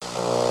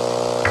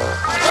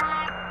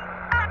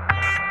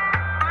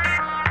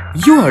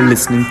You are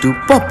listening to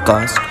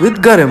Popcast with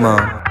Garima.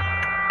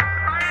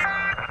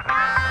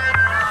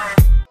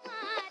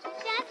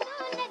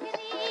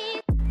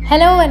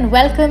 Hello and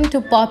welcome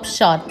to Pop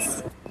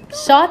Shots.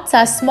 Shots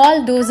are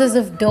small doses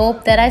of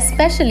dope that I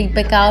specially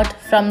pick out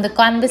from the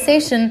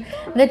conversation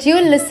that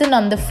you'll listen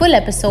on the full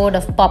episode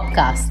of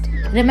Popcast.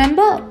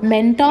 Remember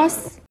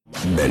Mentos?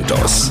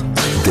 Mentos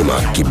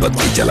दिमाग की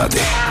बत्ती जला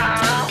दे.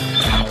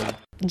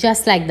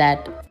 Just like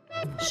that.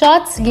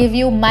 Shots give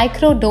you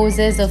micro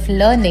doses of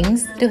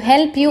learnings to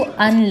help you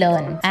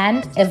unlearn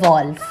and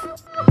evolve.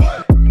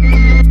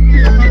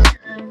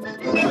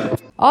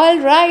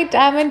 Alright,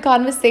 I'm in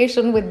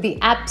conversation with the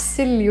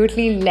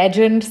absolutely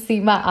legend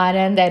Seema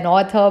Anand, an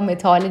author,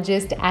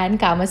 mythologist, and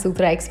Kama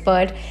Sutra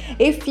expert.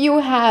 If you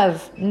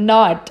have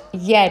not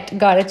yet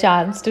got a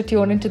chance to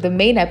tune into the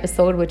main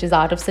episode, which is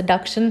Art of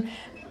Seduction,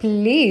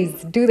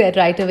 please do that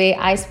right away.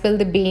 I spill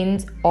the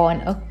beans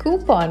on a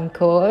coupon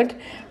code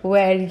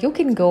where you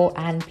can go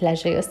and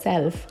pleasure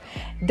yourself.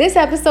 This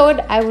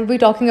episode, I will be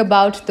talking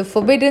about the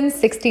forbidden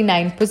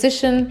 69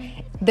 position,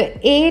 the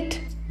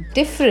 8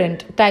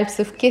 different types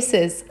of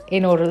kisses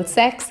in oral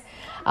sex,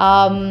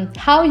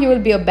 how you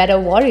will be a better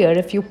warrior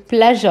if you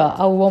pleasure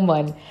a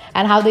woman,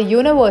 and how the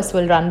universe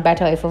will run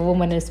better if a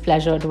woman is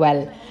pleasured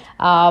well.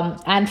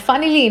 And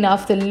funnily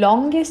enough, the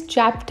longest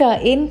chapter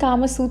in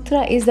Kama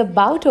Sutra is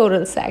about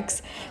oral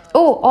sex.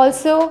 Oh,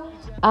 also,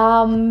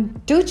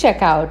 do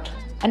check out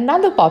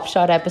another Pop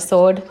Shot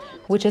episode,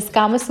 which is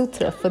Kama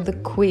Sutra for the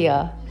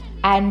queer.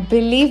 And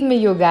believe me,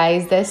 you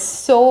guys, there's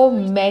so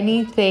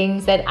many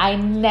things that I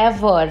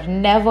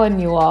never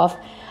knew of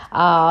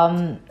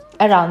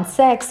around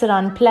sex,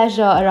 around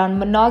pleasure, around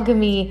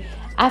monogamy,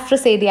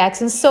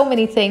 aphrodisiacs, and so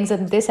many things.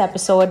 And this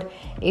episode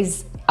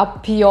is a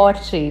pure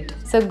treat.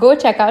 So go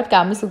check out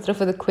Kama Sutra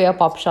for the queer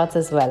Pop Shots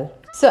as well.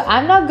 So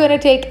I'm not going to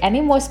take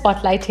any more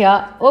spotlight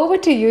here. Over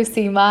to you,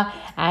 Seema,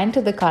 and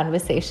to the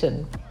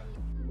conversation.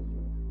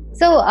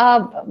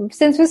 So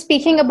since we're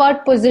speaking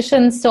about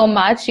positions so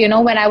much,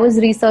 when I was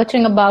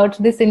researching about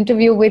this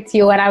interview with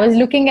you, and I was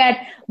looking at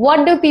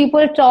what do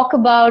people talk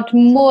about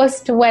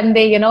most when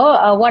they,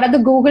 what are the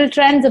Google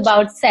trends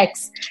about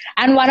sex?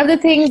 And one of the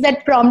things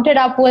that prompted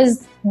up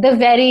was the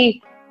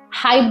very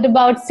hyped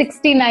about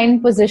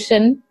 69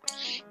 position.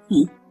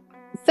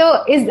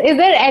 So is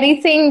there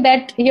anything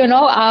that,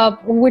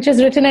 which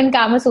is written in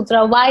Kama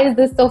Sutra? Why is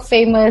this so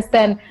famous?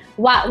 And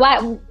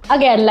why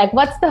again,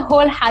 what's the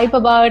whole hype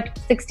about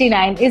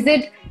 69? Is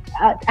it,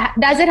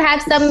 does it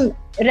have some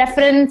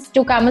reference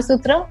to Kama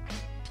Sutra?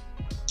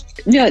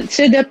 No,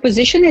 so the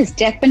position is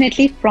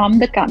definitely from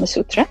the Kama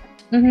Sutra.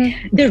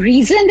 Mm-hmm. The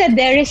reason that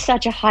there is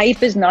such a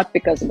hype is not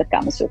because of the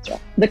Kama Sutra.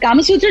 The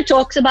Kama Sutra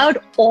talks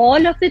about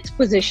all of its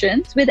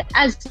positions with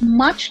as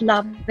much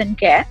love and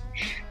care.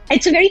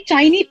 It's a very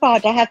tiny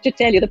part, I have to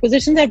tell you. The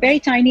positions are a very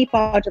tiny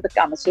part of the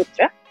Kama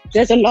Sutra.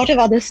 There's a lot of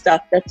other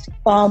stuff that's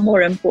far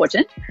more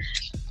important.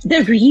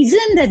 The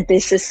reason that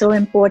this is so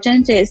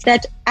important is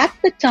that at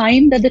the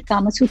time that the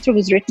Kama Sutra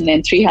was written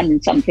in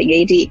 300 something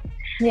AD,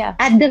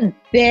 at the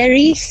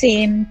very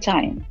same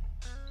time,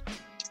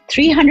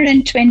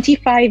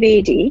 325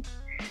 AD,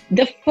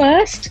 the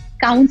first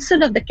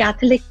council of the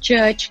Catholic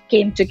Church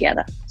came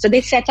together. So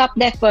they set up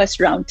their first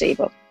round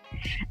table.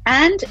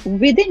 And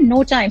within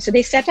no time, so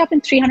they set up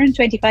in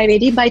 325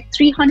 AD, by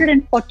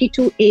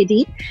 342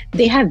 AD,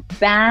 they have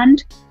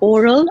banned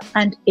oral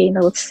and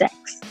anal sex.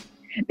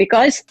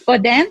 Because for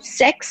them,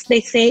 sex, they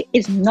say,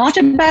 is not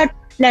about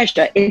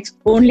pleasure. It's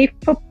only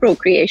for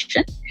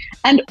procreation.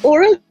 And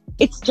oral,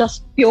 it's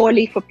just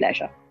purely for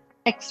pleasure.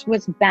 Sex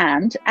was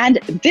banned. And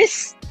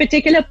this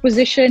particular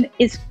position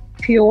is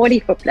purely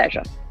for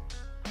pleasure.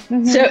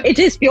 Mm-hmm. So it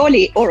is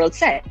purely oral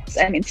sex.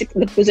 I mean,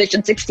 the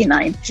position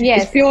 69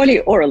 is purely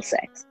oral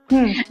sex.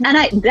 Mm-hmm.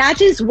 And that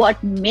is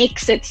what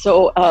makes it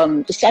so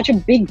such a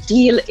big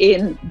deal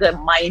in the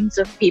minds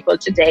of people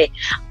today.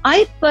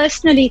 I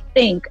personally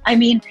think,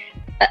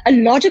 a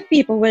lot of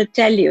people will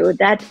tell you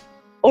that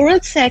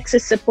oral sex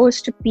is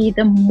supposed to be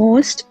the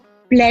most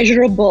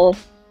pleasurable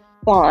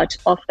part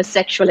of a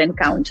sexual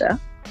encounter.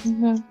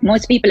 Mm-hmm.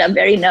 Most people are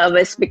very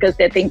nervous because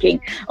they're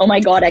thinking, oh my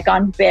God, I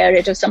can't bear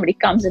it if somebody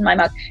comes in my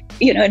mouth.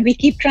 And we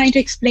keep trying to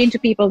explain to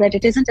people that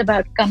it isn't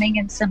about coming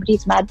in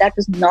somebody's mouth. That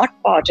was not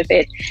part of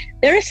it.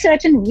 There are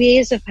certain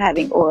ways of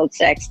having oral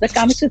sex. The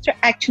Kama Sutra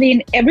actually,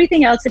 in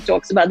everything else it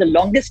talks about, the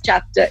longest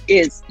chapter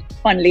is,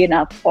 funnily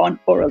enough, on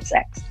oral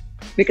sex,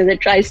 because it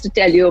tries to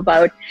tell you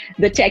about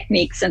the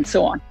techniques and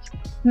so on.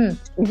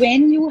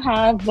 When you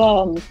have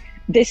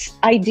this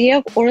idea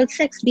of oral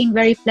sex being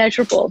very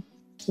pleasurable,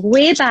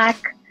 way back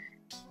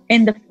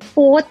in the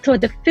 4th or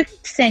the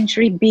 5th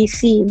century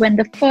BC, when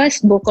the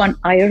first book on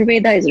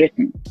Ayurveda is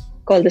written,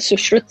 called the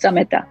Sushrut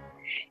Samhita,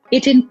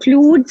 it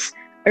includes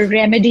a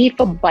remedy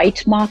for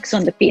bite marks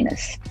on the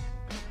penis.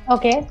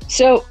 Okay.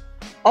 So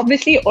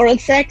obviously oral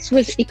sex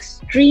was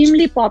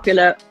extremely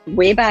popular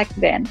way back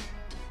then,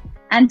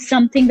 and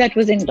something that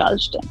was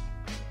indulged in.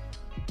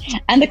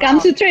 And the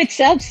Kama Sutra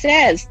itself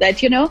says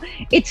that,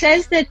 it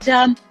says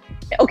that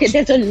okay,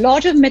 there's a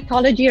lot of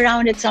mythology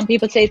around it. Some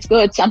people say it's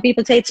good, some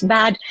people say it's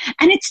bad,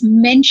 and it's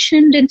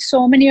mentioned in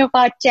so many of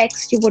our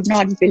texts you would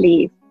not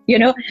believe.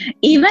 Even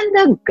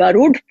the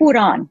Garud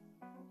Puran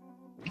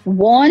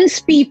warns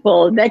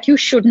people that you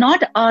should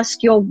not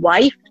ask your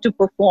wife to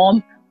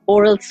perform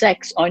oral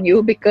sex on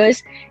you,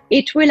 because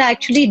it will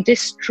actually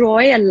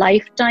destroy a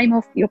lifetime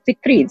of your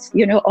pitris,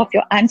 of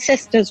your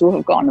ancestors who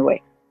have gone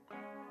away.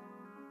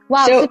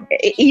 Wow. So,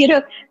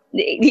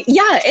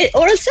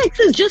 oral sex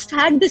has just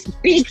had this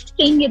big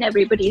thing in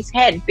everybody's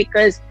head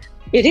because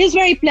it is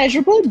very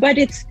pleasurable, but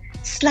it's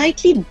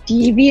slightly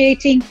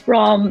deviating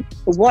from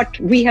what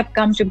we have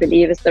come to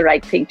believe is the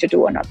right thing to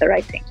do or not the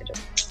right thing to do.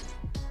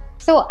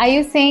 So are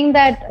you saying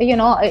that,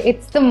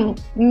 it's the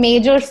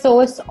major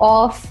source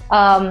of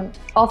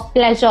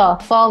pleasure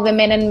for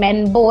women and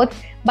men both,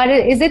 but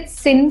is it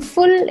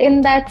sinful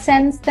in that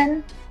sense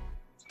then?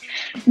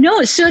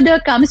 No, so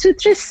the Kama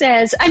Sutra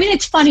says,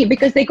 it's funny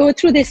because they go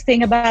through this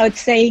thing about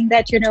saying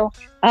that,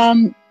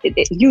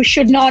 you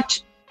should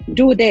not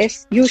do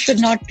this, you should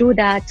not do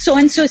that.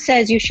 So-and-so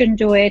says you shouldn't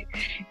do it.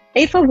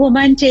 If a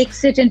woman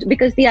takes it,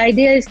 because the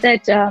idea is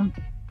that,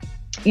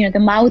 the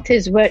mouth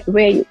is where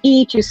you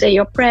eat, you say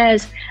your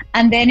prayers.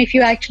 And then if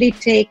you actually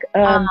take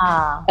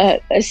a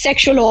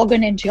sexual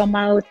organ into your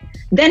mouth,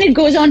 then it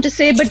goes on to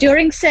say, but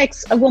during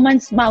sex, a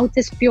woman's mouth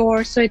is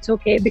pure, so it's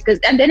okay.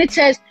 And then it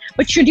says,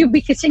 but should you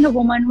be kissing a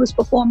woman who's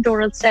performed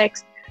oral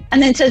sex?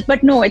 And then it says,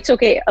 but no, it's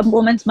okay. A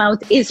woman's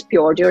mouth is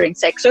pure during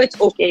sex, so it's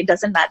okay. It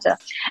doesn't matter.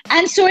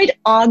 And so it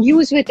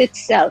argues with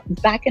itself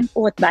back and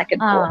forth.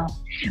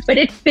 But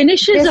it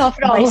finishes off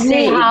by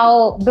saying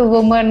how the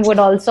woman would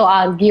also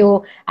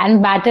argue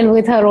and battle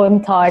with her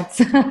own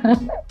thoughts.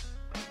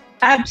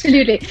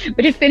 Absolutely.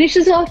 But it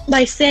finishes off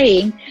by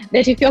saying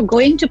that if you're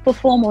going to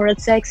perform oral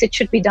sex, it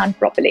should be done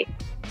properly.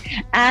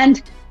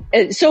 And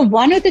so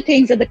one of the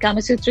things that the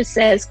Kama Sutra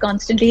says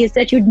constantly is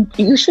that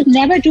you should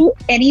never do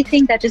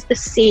anything that is the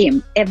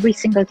same every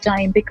single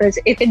time, because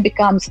if it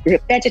becomes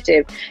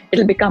repetitive,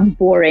 it'll become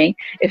boring.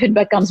 If it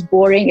becomes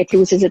boring, it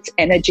loses its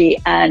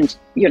energy and,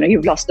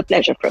 you've lost the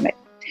pleasure from it.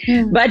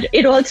 But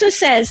it also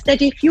says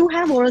that if you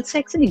have oral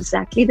sex in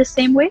exactly the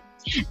same way,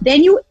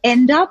 then you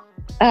end up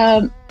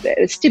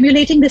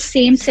stimulating the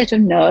same set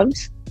of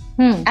nerves.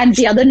 And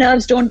the other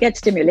nerves don't get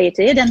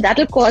stimulated, and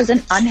that'll cause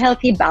an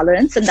unhealthy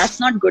balance, and that's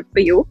not good for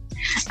you.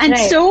 And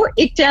so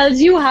it tells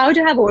you how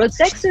to have oral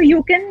sex. So there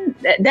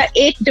are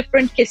 8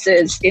 different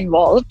kisses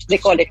involved. They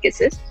call it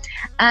kisses.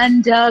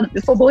 And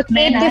for both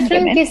men and women. 8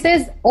 different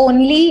kisses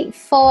only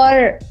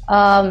for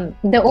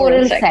the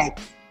oral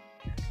sex.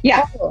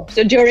 Yeah. Oh.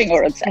 So during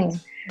oral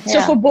sex. Yeah.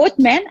 So for both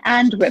men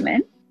and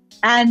women.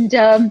 And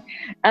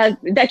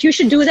that you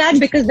should do that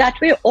because that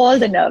way all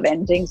the nerve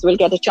endings will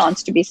get a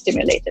chance to be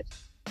stimulated.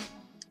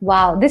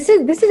 Wow, this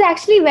is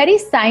actually very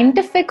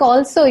scientific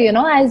also,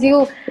 as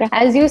you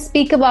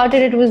speak about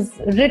it. It was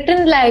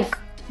written like,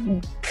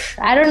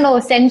 I don't know,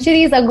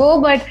 centuries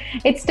ago, but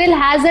it still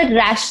has a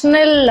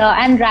rational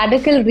and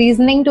radical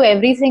reasoning to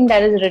everything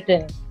that is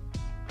written.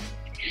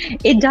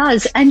 It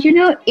does. And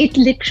it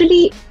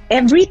literally,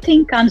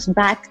 everything comes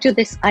back to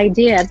this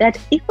idea that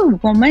if a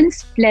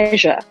woman's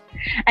pleasure,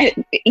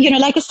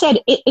 like I said,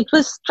 it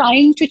was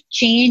trying to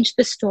change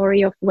the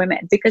story of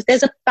women, because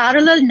there's a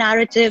parallel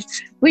narrative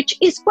which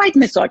is quite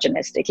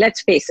misogynistic,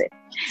 let's face it.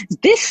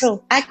 This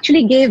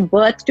actually gave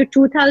birth to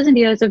 2,000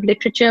 years of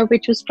literature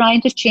which was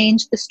trying to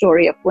change the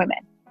story of women.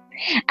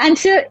 And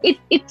so it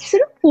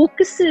sort of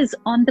focuses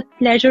on the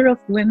pleasure of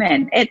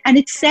women. And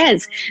it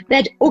says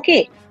that,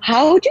 okay,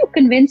 how do you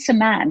convince a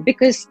man?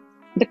 Because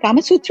the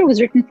Kama Sutra was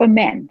written for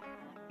men.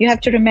 You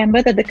have to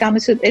remember that the Kama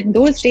Sutra, in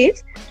those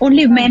days,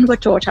 only men were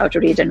taught how to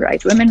read and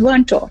write. Women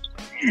weren't taught.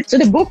 So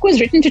the book was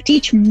written to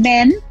teach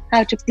men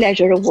how to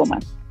pleasure a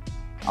woman.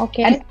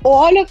 Okay. And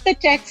all of the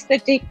texts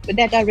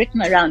that are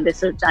written around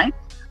this time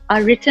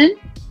are written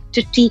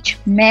to teach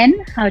men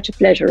how to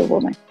pleasure a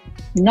woman.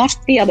 Not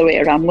the other way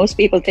around. Most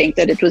people think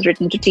that it was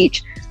written to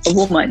teach a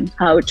woman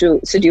how to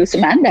seduce a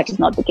man. That is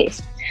not the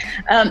case.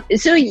 Because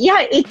it's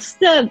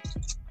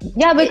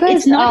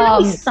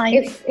not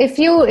really if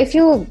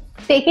you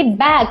take it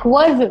back,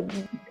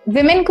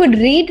 women could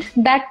read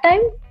that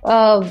time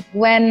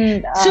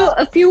when so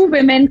a few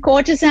women,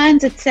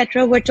 courtesans,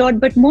 etc., were taught,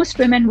 but most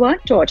women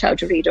weren't taught how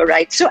to read or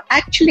write. So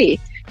actually,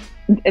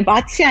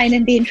 Vatsyayana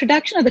in the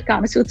introduction of the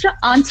Kama Sutra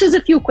answers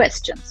a few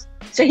questions.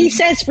 So he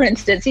says, for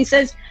instance,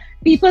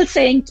 people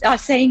are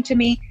saying to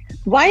me,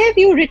 why have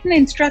you written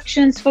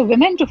instructions for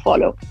women to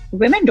follow?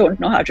 Women don't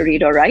know how to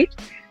read or write.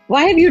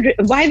 Why have you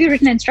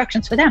written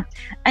instructions for them?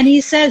 And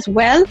he says,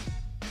 well,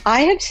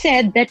 I have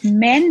said that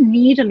men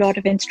need a lot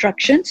of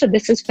instruction, so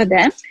this is for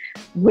them.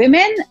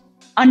 Women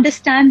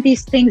understand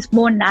these things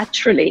more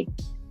naturally.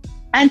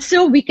 And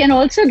so we can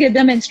also give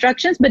them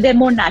instructions, but they're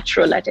more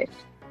natural at it.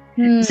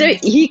 So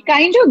he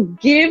kind of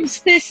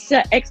gives this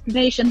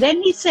explanation.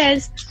 Then he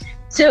says,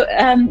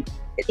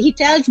 he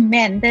tells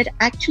men that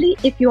actually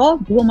if your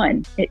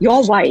woman,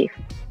 your wife,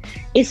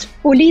 is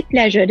fully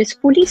pleasured, is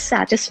fully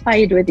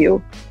satisfied with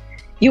you,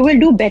 you will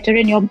do better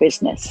in your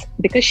business,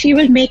 because she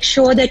will make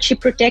sure that she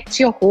protects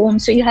your home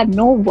so you have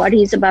no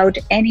worries about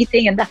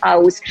anything in the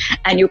house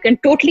and you can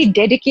totally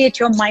dedicate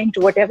your mind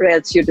to whatever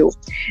else you do.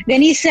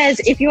 Then he says,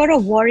 if you're a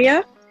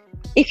warrior,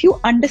 if you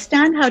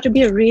understand how to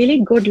be a really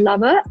good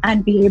lover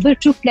and be able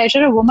to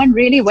pleasure a woman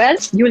really well,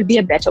 you will be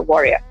a better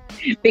warrior,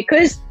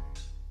 because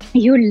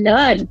you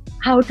learn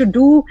how to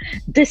do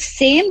the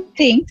same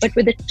thing but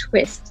with a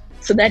twist,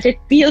 so that it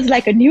feels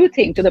like a new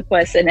thing to the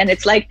person. And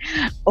it's like,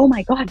 oh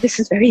my God, this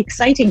is very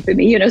exciting for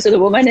me. So the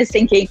woman is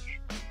thinking,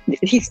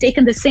 he's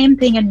taken the same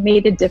thing and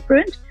made it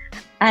different.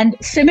 And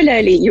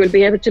similarly, you will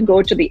be able to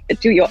go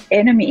to your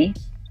enemy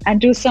and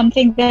do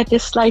something that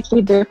is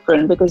slightly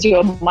different, because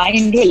your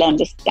mind will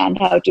understand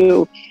how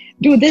to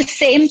do the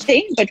same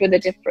thing, but with a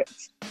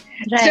difference.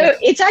 Right. So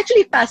it's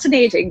actually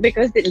fascinating,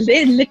 because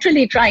they're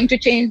literally trying to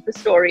change the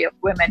story of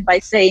women by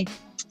saying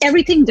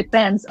everything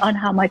depends on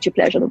how much you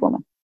pleasure the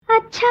woman.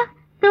 अच्छा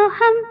तो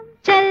हम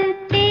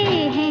चलते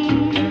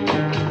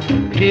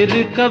हैं, फिर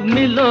कब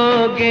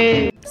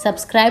मिलोगे?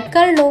 Subscribe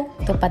कर लो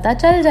तो पता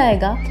चल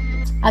जाएगा।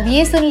 अब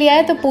ये सुन लिया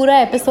है तो पूरा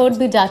एपिसोड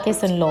भी जाके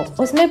सुन लो,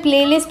 उसमें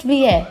प्लेलिस्ट भी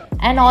है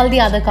and all the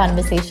other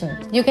conversation.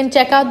 You can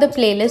check out the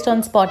playlist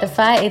on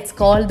Spotify. It's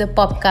called the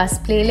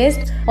Popcast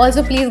playlist.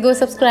 Also, please go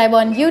subscribe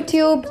on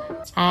YouTube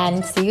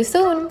and see you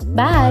soon.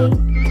 Bye.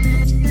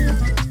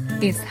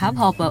 इस hub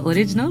hopper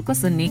original को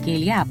सुनने के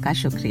लिए आपका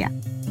शुक्रिया।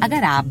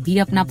 अगर आप भी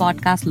अपना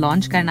पॉडकास्ट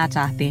लॉन्च करना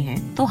चाहते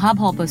हैं तो हब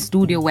हॉपर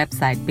स्टूडियो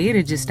वेबसाइट पे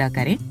रजिस्टर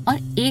करें और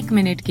 1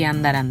 मिनट के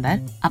अंदर अंदर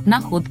अपना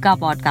खुद का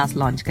पॉडकास्ट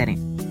लॉन्च करें।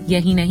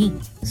 यही नहीं,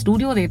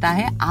 स्टूडियो देता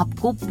है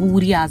आपको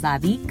पूरी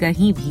आजादी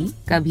कहीं भी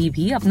कभी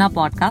भी अपना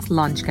पॉडकास्ट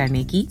लॉन्च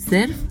करने की,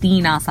 सिर्फ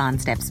 3 आसान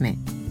स्टेप्स में।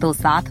 तो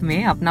साथ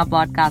में अपना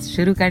पॉडकास्ट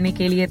शुरू करने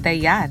के लिए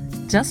तैयार?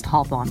 Just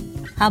hop on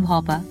hub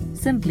hopper,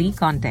 simply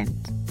content.